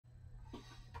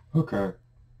Okay,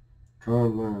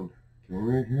 Conman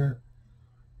Gaming here.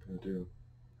 Gonna do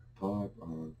a blog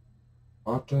on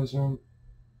autism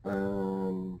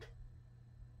and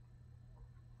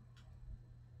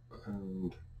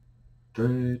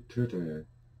day to day.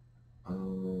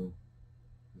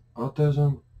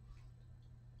 Autism,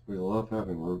 we love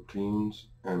having routines,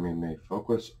 and we may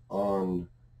focus on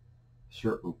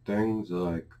certain things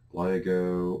like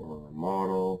Lego or a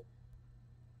model.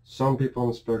 Some people on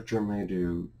the spectrum may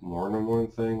do more than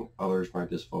one thing, others might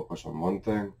just focus on one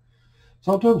thing.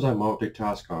 Sometimes I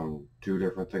multitask on two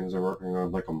different things I'm working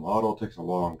on. Like a model takes a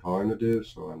long time to do,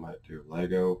 so I might do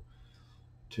Lego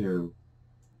to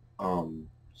um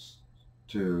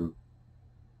to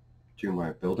do my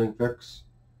building fix.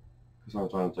 Because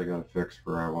sometimes I gotta fix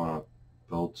where I want to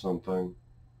build something,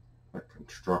 like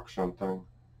construct something.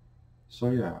 So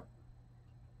yeah,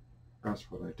 that's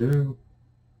what I do,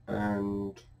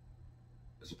 and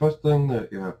it's the best thing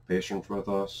that you have patience with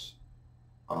us.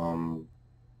 Um,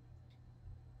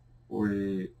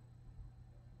 we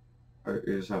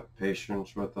is have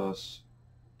patience with us.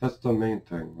 That's the main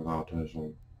thing with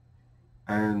autism,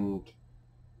 and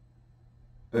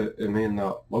it may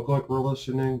not look like we're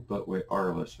listening, but we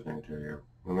are listening to you.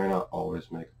 We may not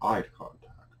always make eye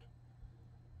contact,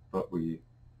 but we,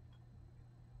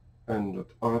 and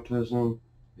with autism,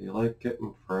 we like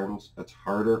getting friends. It's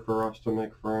harder for us to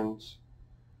make friends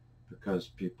because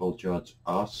people judge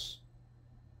us,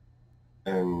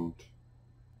 and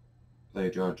they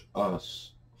judge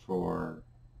us for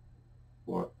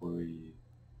what we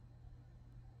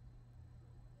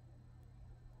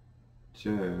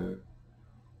do,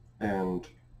 and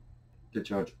they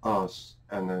judge us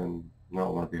and then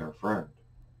not want to be our friend.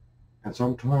 And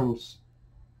sometimes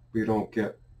we don't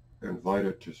get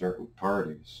invited to certain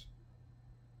parties.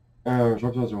 And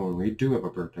sometimes when we do have a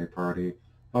birthday party,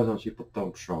 sometimes people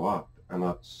don't show up, and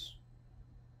that's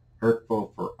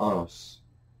hurtful for us,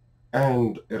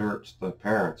 and it hurts the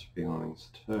parents' feelings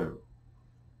too.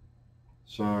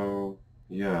 So,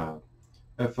 yeah,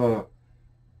 if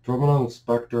someone on the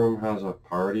spectrum has a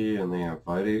party and they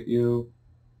invited you,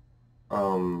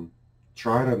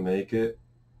 try to make it,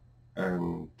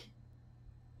 and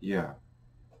yeah,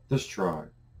 just try.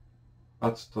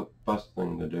 That's the best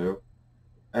thing to do.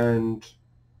 And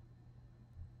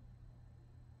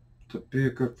to be a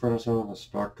good friend of someone on the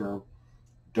spectrum,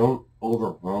 don't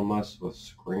overwhelm us with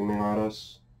screaming at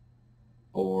us,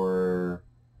 or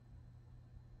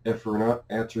if we're not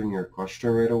answering your question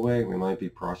right away, we might be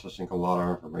processing a lot of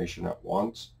information at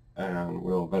once, and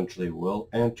we'll eventually will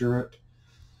answer it.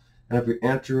 And if we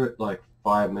answer it like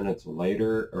 5 minutes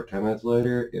later or 10 minutes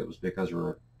later, it was because we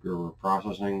were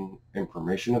processing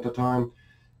information at the time.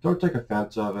 Don't take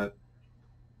offense of it.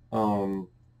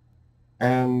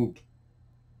 And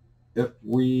if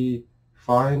we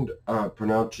find a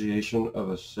pronunciation of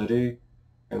a city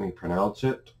and we pronounce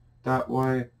it that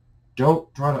way,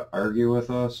 don't try to argue with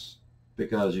us,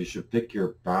 because you should pick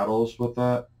your battles with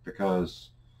that, because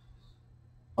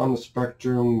on the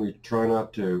spectrum we try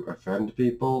not to offend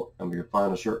people, and we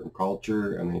find a certain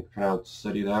culture and they pronounce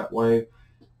city that way,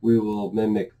 we will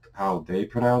mimic how they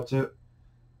pronounce it,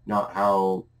 not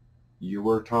how you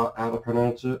were taught how to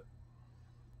pronounce it.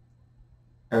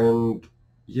 And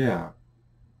yeah,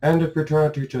 and if you're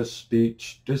trying to teach us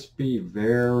speech, just be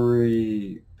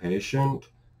very patient.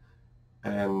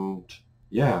 And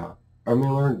yeah, I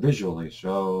mean, learn visually.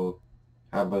 So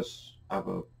have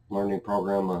a learning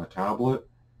program on a tablet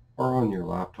or on your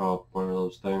laptop, one of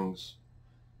those things.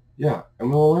 Yeah,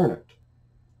 and we'll learn it.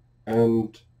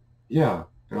 And yeah,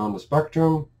 and on the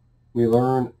spectrum, we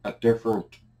learn a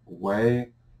different way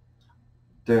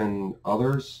than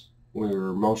others.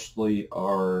 We're mostly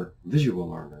are visual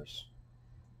learners.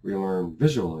 We learn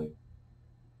visually,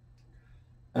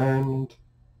 and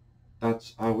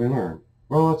that's how we learn.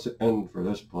 Well, that's the end for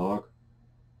this blog.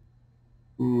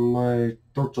 My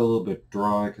throat's a little bit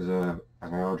dry because I have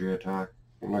an allergy attack.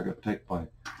 I'm not going to take my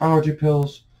allergy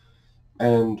pills.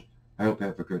 And I hope you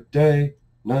have a good day,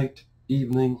 night,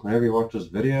 evening, whenever you watch this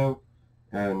video.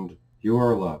 And you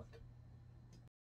are loved.